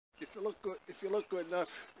if you look good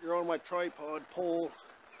enough, you're on my tripod pole.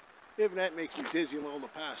 Even that makes me dizzy and I'll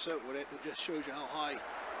pass out with it. It just shows you how high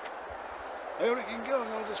it can go,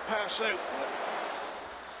 and I'll just pass out. But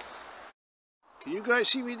can you guys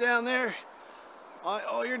see me down there?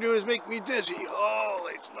 All you're doing is make me dizzy.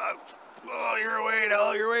 Holy smokes! Oh, you're away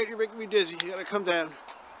now. You're making me dizzy. You gotta come down.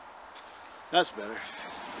 That's better.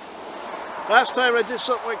 Last time I did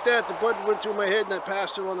something like that, the blood went through my head and I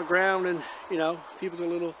passed it on the ground, and you know, people are a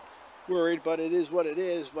little worried, but it is what it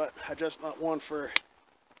is. But I'm just not one for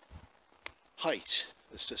heights.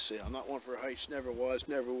 Let's just say I'm not one for heights. Never was,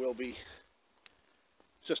 never will be.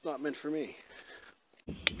 It's just not meant for me.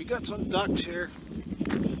 We got some ducks here,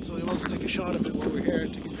 so we want to take a shot of it while we're here,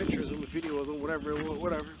 take a picture of them, a video of them,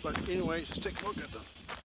 whatever. But anyways, let's take a look at them.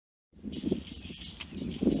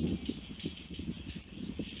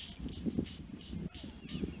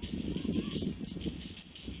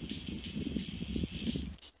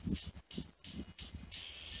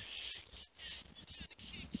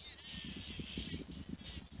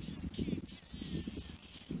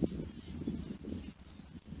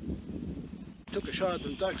 Took a shot at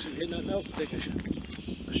them ducks and he had nothing else to take a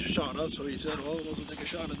shot of, so he said, well, let's take a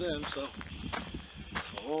shot of them. So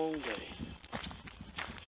it's a long day.